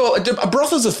 First of all, a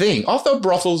brothel's a thing. I thought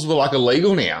brothels were like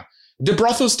illegal now. Do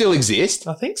brothels still exist?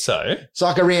 I think so. It's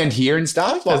like around here and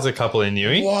stuff? There's a couple in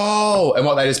Newey. Whoa. And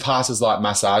what, they just pass as like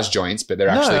massage joints, but they're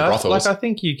actually brothels? I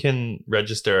think you can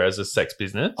register as a sex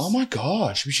business. Oh my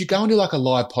gosh. We should go and do like a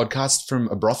live podcast from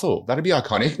a brothel. That'd be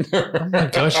iconic. Oh my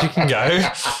gosh, you can go.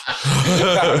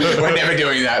 We're never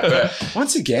doing that. But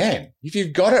once again, if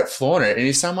you've got it, flaunt it. And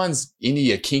if someone's into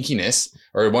your kinkiness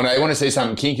or want to see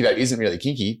something kinky that isn't really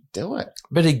kinky, do it.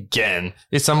 But again,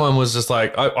 if someone was just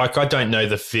like, I don't know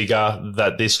the figure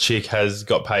that this chick has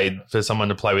got paid for someone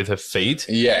to play with her feet.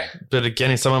 Yeah. But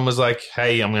again, if someone was like,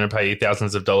 hey, I'm going to pay you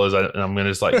thousands of dollars and I'm going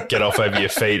to just like get off over your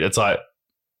feet, it's like,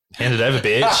 hand it over,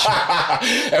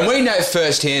 bitch. And we know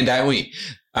firsthand, don't we?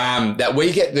 That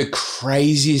we get the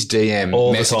craziest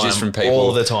DM messages from people.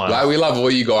 All the time. Like, we love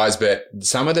all you guys, but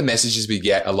some of the messages we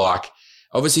get are like,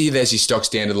 obviously, there's your stock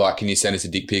standard, like, can you send us a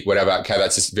dick pic, whatever. Okay,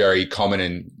 that's just very common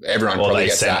and everyone probably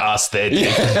gets that. Us their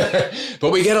dick. Yeah.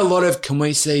 But we get a lot of, can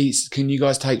you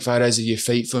guys take photos of your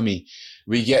feet for me?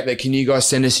 We get that, can you guys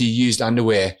send us your used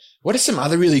underwear? What are some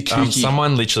other really kooky?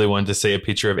 Someone literally wanted to see a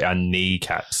picture of our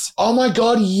kneecaps. Oh my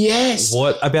God, yes.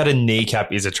 What about a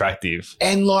kneecap is attractive?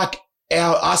 And like,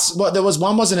 there was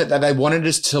one, wasn't it, that they wanted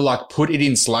us to like put it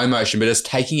in slow motion, but us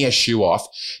taking our shoe off,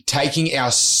 taking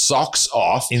our socks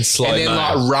off in slow and then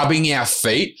like rubbing our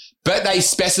feet. But they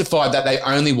specified that they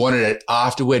only wanted it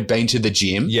after we'd been to the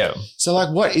gym. Yeah. So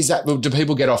like, what is that? Do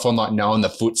people get off on like knowing the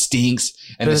foot stinks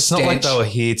and but the it's stench? not like they were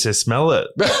here to smell it.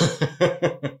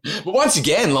 But once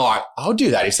again, like, I'll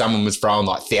do that if someone was throwing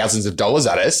like thousands of dollars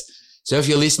at us. So if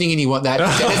you're listening and you want that,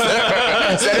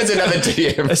 send us another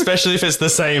DM. Especially if it's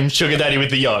the same sugar daddy with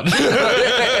the yacht.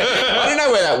 I don't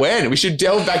know where that went. We should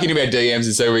delve back into our DMs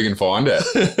and see where we can find it.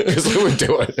 Because we would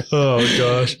do it. Oh,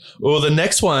 gosh. Well, the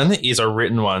next one is a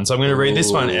written one. So I'm going to read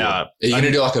this one out. Are you going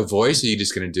to do like a voice or are you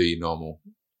just going to do your normal?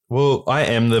 Well, I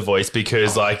am the voice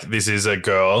because like this is a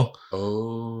girl.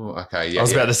 Oh, okay. Yeah. I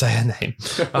was about to say her name.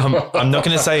 I'm not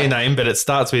going to say her name, but it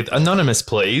starts with anonymous,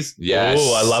 please. Yes.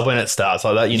 Oh, I love when it starts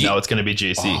like that. You know it's going to be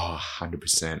juicy. Oh,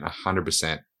 100%.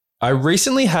 100%. I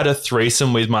recently had a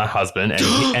threesome with my husband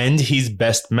and his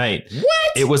best mate.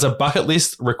 What? It was a bucket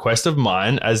list request of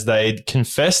mine as they'd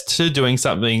confessed to doing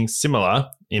something similar,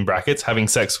 in brackets, having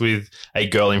sex with a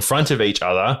girl in front of each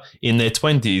other in their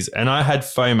 20s. And I had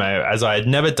FOMO as I had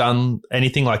never done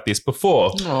anything like this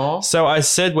before. Aww. So I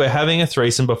said, we're having a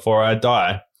threesome before I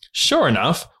die. Sure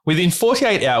enough, within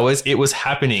 48 hours, it was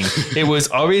happening. It was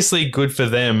obviously good for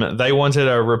them. They wanted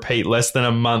a repeat less than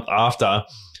a month after.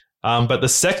 But the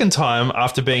second time,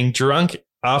 after being drunk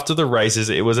after the races,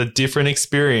 it was a different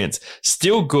experience.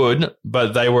 Still good,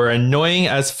 but they were annoying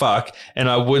as fuck, and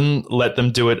I wouldn't let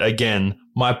them do it again.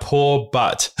 My poor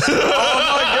butt. Oh,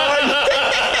 my God.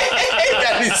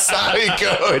 That is so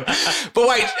good. But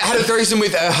wait, had a threesome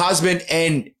with her husband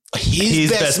and his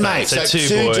best mate. So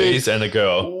two boys and a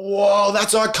girl. Whoa,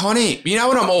 that's iconic. You know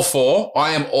what I'm all for?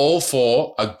 I am all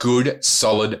for a good,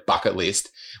 solid bucket list.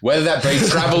 Whether that be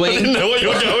traveling. I didn't know what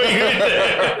you're going with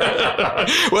there.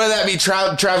 Whether that be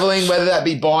traveling, whether that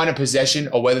be buying a possession,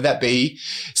 or whether that be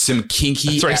some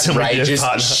kinky, outrageous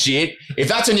shit. If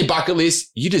that's on your bucket list,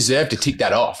 you deserve to tick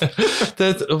that off.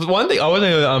 The one thing I want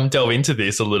to delve into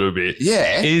this a little bit.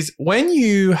 Yeah. Is when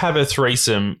you have a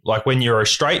threesome, like when you're a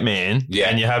straight man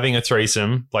and you're having a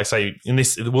threesome, like say in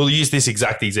this, we'll use this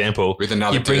exact example. With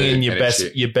another you bring in your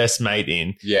dude best mate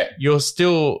in. Yeah. You're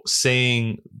still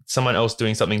seeing someone else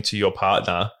doing something to your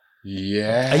partner.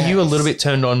 Yeah. Are you a little bit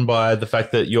turned on by the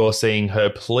fact that you're seeing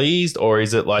her pleased, or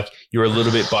is it like you're a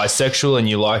little bit bisexual and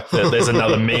you like that there's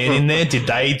another man in there? Did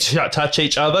they touch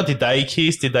each other? Did they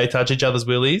kiss? Did they touch each other's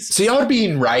willies? See, I would be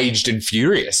enraged and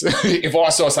furious if I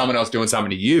saw someone else doing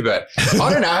something to you, but I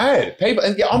don't know. People,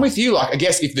 and yeah, I'm with you. Like, I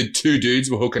guess if the two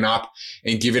dudes were hooking up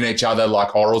and giving each other like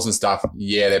orals and stuff,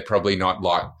 yeah, they're probably not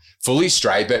like fully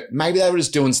straight, but maybe they were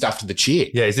just doing stuff to the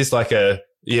chick. Yeah, is this like a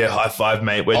high five,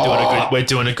 mate? We're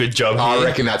doing a good job here. I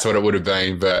reckon that's what it would have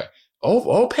been, but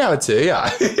All power to you.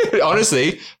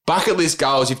 Honestly, bucket list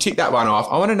goals. You've ticked that one off.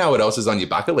 I want to know what else is on your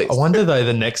bucket list. I wonder though,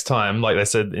 the next time, like they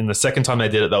said, in the second time they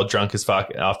did it, they were drunk as fuck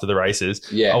after the races.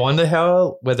 Yeah. I wonder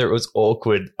whether it was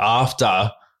awkward after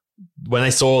when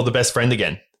they saw the best friend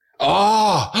again.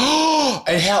 Oh,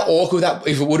 and how awkward that,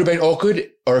 if it would have been awkward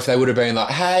or if they would have been like,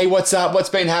 hey, what's up? What's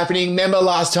been happening? Remember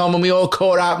last time when we all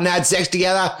caught up and had sex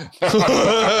together?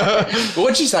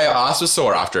 What'd you say? Your ass was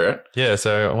sore after it. Yeah,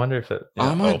 so I wonder if it...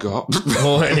 Oh, my God.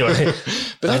 Well, anyway.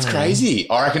 But that's crazy.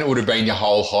 I reckon it would have been your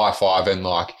whole high five and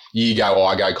like you go,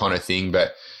 I go kind of thing.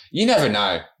 But you never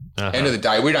know. End of the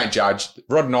day, we don't judge.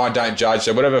 Rod and I don't judge.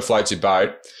 So whatever floats your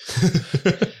boat.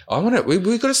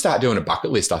 We've got to start doing a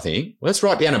bucket list, I think. Let's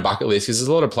write down a bucket list because there's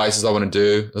a lot of places I want to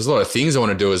do. There's a lot of things I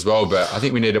want to do as well. But I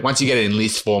think we need it. Once you get it in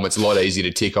list form, it's a lot easier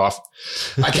to tick off.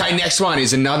 Okay, next one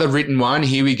is another written one.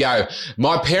 Here we go.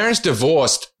 My parents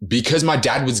divorced because my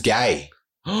dad was gay.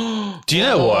 Do you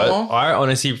know what?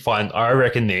 I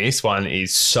reckon this one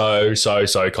is so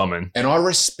common. And I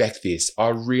respect this. I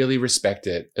really respect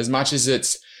it. As much as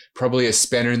it's probably a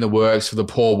spanner in the works for the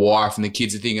poor wife and the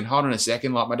kids are thinking, hold on a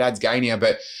second, like my dad's gay now.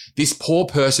 But this poor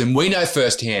person, we know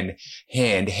firsthand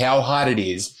how hard it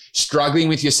is struggling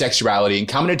with your sexuality and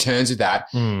coming to terms with that.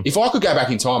 If I could go back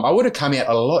in time, I would have come out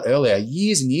a lot earlier,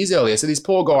 years and years earlier. So this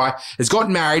poor guy has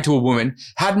gotten married to a woman,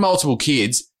 had multiple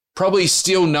kids, probably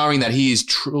still knowing that he is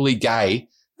truly gay.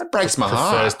 That breaks my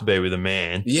heart. Prefers to be with a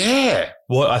man. Yeah.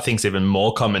 What I think is even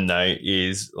more common though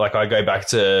is like I go back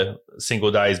to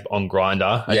single days on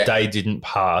Grindr. A day didn't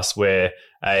pass where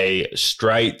a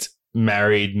straight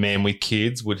married man with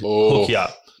kids would hook you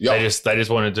up. Yep. They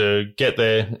just wanted to get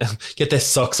their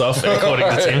socks off, according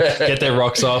to Tim, get their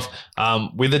rocks off.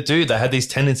 With a dude, they had these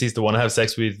tendencies to want to have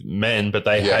sex with men, but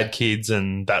they had kids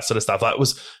and that sort of stuff. Like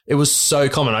it was so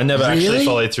common. I never actually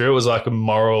followed through. It was like a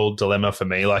moral dilemma for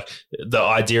me. Like the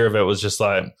idea of it was just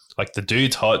like the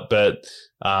dude's hot, but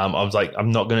I was like, I'm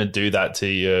not going to do that to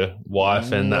your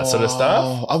wife and that sort of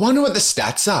stuff. I wonder what the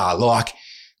stats are. Like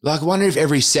I wonder if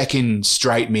every second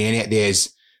straight man out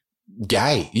there's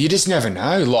gay. You just never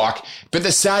know. But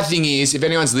the sad thing is, if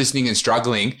anyone's listening and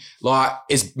struggling,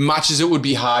 as much as it would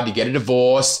be hard to get a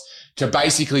divorce, to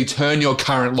basically turn your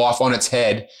current life on its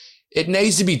head, it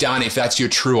needs to be done if that's your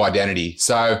true identity.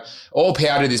 So all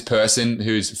power to this person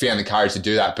who's found the courage to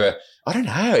do that. But I don't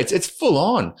know. It's full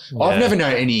on. Yeah. I've never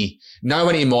known no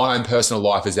one in my own personal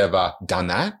life has ever done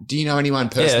that. Do you know anyone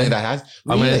personally that has?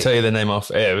 Really? I'm going to tell you the name off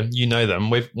air. You know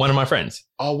them. With one of my friends.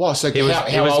 Oh, wow. So he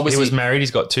was married.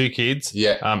 He's got 2 kids.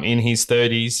 Yeah. In his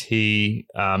 30s, he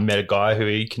met a guy who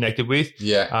he connected with.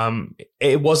 Yeah.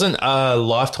 It wasn't a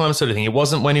lifetime sort of thing. It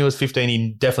wasn't when he was 15.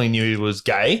 He definitely knew he was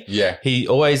gay. Yeah. He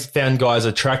always found guys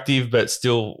attractive, but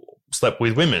still slept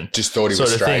with women. Just thought he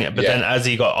was straight. But then as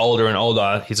he got older and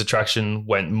older, his attraction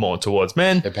went more towards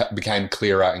men. It became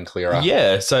clearer and clearer.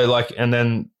 Yeah. So and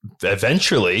then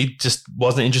eventually just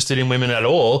wasn't interested in women at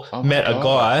all. Met a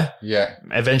guy. Yeah.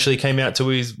 Eventually came out to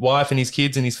his wife and his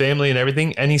kids and his family and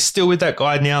everything. And he's still with that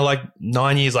guy now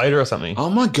 9 years later or something. Oh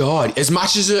my God. As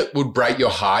much as it would break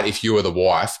your heart if you were the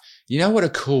wife, you know what a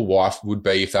cool wife would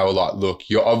be if they were like, look,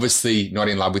 you're obviously not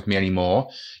in love with me anymore.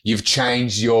 You've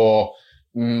changed your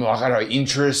not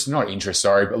interest, but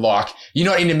you're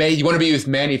not into me. You want to be with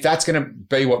men. If that's going to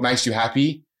be what makes you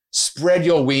happy, spread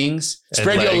your wings,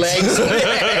 spread your legs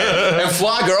and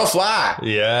fly, girl, fly.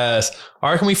 Yes.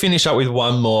 I reckon we finish up with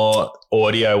one more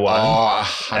audio one. Oh,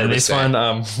 100%. And this one,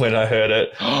 when I heard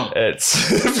it,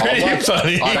 it's pretty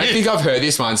funny. I don't think I've heard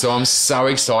this one, so I'm so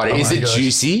excited. Is it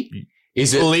juicy?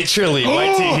 Is it literally?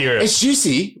 Wait till you hear it. It's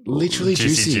juicy. Literally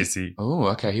juicy. Oh,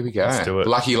 okay. Here we go. Let's do it.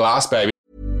 Lucky last, baby.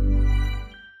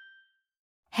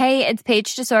 Hey, it's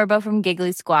Paige DeSorbo from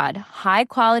Giggly Squad. High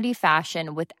quality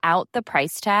fashion without the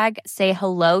price tag. Say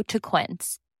hello to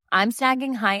Quince. I'm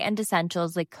snagging high-end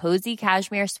essentials like cozy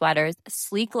cashmere sweaters,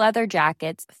 sleek leather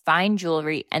jackets, fine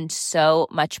jewelry, and so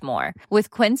much more. With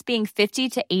Quince being 50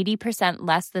 to 80%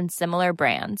 less than similar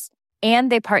brands.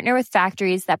 And they partner with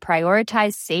factories that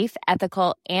prioritize safe,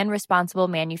 ethical, and responsible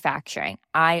manufacturing.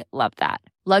 I love that.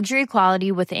 Luxury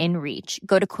quality within reach.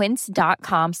 Go to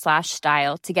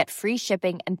quince.com/style to get free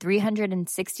shipping and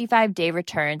 365-day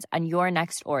returns on your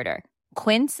next order.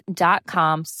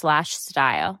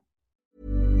 Quince.com/style.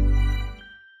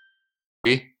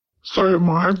 So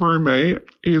my roommate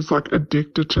is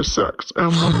addicted to sex.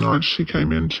 And one night she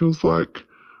came in, she was like,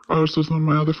 I was with one of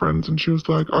my other friends and she was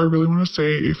like, I really want to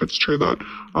see if it's true that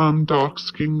dark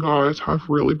skinned guys have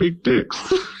really big dicks.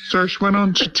 So she went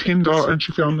on to Tinder and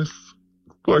she found this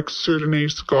like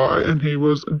Sudanese guy, and he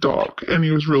was dark and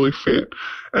he was really fit.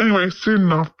 Anyway, soon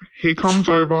enough, he comes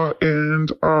over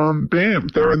and bam,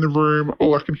 they're in the room.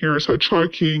 All I can hear is her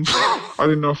choking. I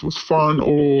didn't know if it was fun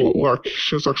or like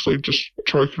she was actually just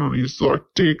choking on his like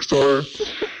dick. So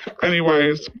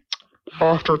anyways,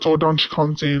 after it's all done, she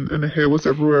comes in and her hair was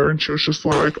everywhere and she was just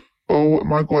like, oh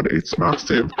my God, it's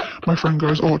massive. My friend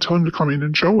goes, oh, tell him to come in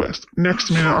and show us.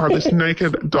 Next minute, I have this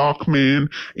naked, dark man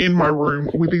in my room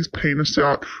with his penis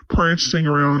out, prancing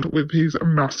around with his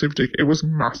massive dick. It was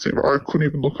massive. I couldn't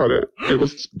even look at it. It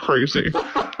was crazy.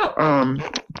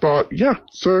 But yeah,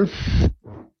 so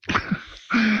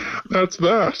that's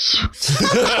that.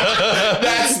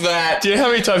 That's that. Do you know how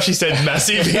many times she said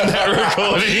massive in that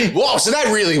recording? Wow, so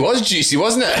that really was juicy,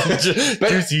 wasn't it? But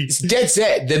Juicy. it's dead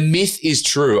set. The myth is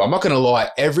true. I'm not going to lie.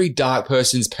 Every dark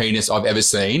person's penis I've ever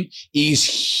seen is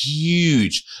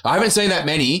huge. I haven't seen that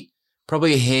many.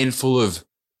 Probably a handful of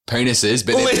penises,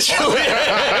 but Literally.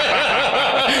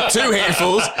 2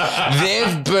 handfuls.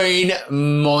 They've been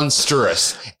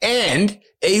monstrous. And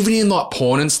even in like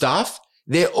porn and stuff,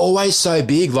 they're always so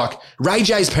big. Like Ray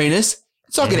J's penis,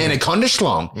 it's like an anaconda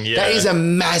schlong. Yeah. That is a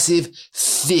massive,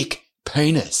 thick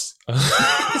penis.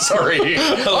 Sorry.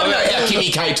 I don't know how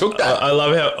Kimmy K took that. I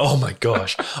love how, oh my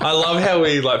gosh. I love how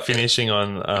we like finishing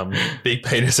on big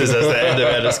penises as the end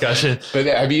of our discussion. But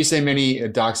have you seen many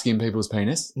dark-skinned people's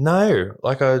penis? No,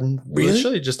 like I Really?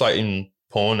 literally just like in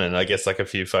porn and I guess like a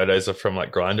few photos of from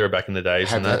like Grindr back in the days.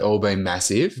 Have and they that. all been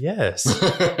massive? Yes.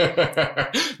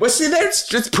 Well, see,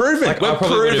 it's proven. Like, I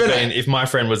probably would have been, if my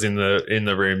friend was in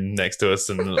the room next to us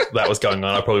and that was going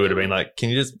on, I probably would have been like, can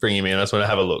you just bring him in? I just want to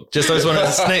have a look. I just want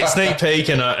to sneak peek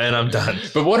and I'm done.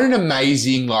 But what an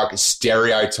amazing like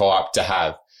stereotype to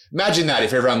have. Imagine that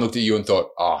if everyone looked at you and thought,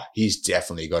 oh, he's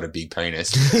definitely got a big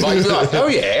penis. Like, you're like, hell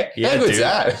yeah. How good's dude.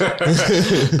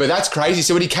 that? But that's crazy.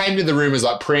 So when he came to the room, he was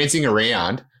like prancing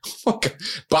around.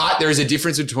 But there is a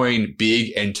difference between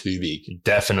big and too big.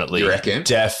 Definitely. You reckon?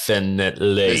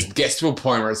 Definitely. It gets to a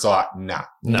point where it's like, nah,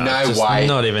 no just way.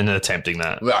 Not even attempting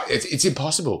that. Well, it's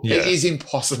impossible. Yeah. It is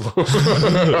impossible.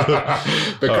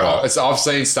 Because I've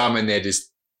seen some and they're just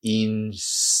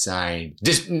insane.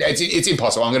 Just it's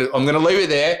impossible. I'm gonna leave it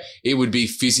there. It would be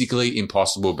physically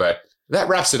impossible, but that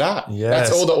wraps it up. Yes.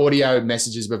 That's all the audio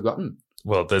messages we've gotten.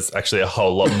 Well, there's actually a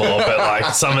whole lot more, but like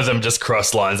some of them just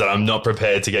cross lines that I'm not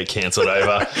prepared to get cancelled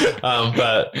over.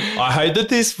 But I hope that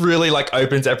this really like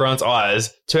opens everyone's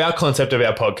eyes to our concept of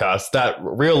our podcast, that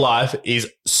real life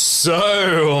is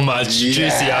so much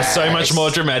juicier, so much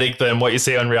more dramatic than what you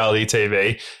see on reality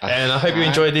TV. And I hope you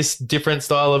enjoyed this different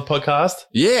style of podcast.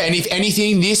 Yeah, and if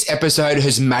anything, this episode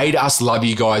has made us love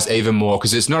you guys even more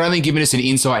because it's not only given us an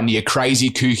insight into your crazy,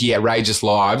 kooky, outrageous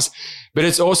lives, but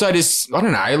it's also just, I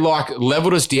don't know, like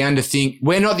leveled us down to think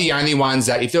we're not the only ones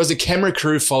that if there was a camera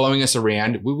crew following us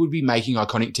around, we would be making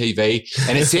iconic TV.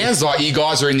 And it sounds like you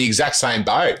guys are in the exact same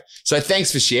boat. So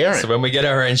thanks for sharing. So when we get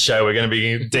our own show, we're going to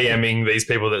be DMing these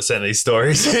people that sent these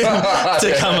stories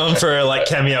to come on for a like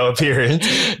cameo appearance.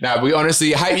 No, we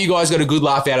honestly hope you guys got a good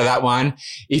laugh out of that one.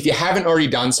 If you haven't already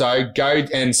done so, go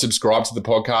and subscribe to the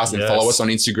podcast and follow us on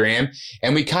Instagram.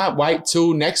 And we can't wait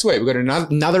till next week. We've got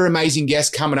another amazing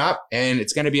guest coming up. And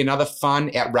it's going to be another fun,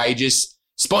 outrageous,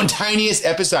 spontaneous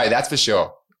episode. That's for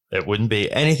sure. It wouldn't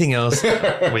be anything else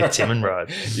with Tim and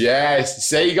Rod. Yes.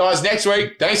 See you guys next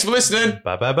week. Thanks for listening.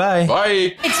 Bye. Bye.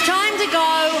 It's time to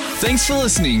go. Thanks for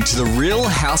listening to the Real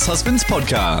House Husbands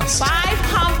podcast. Bye,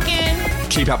 pumpkin.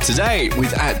 Keep up to date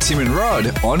with @Tim and Rod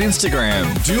on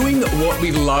Instagram. Doing what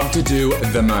we love to do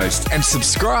the most. And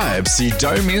subscribe so you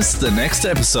don't miss the next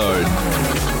episode.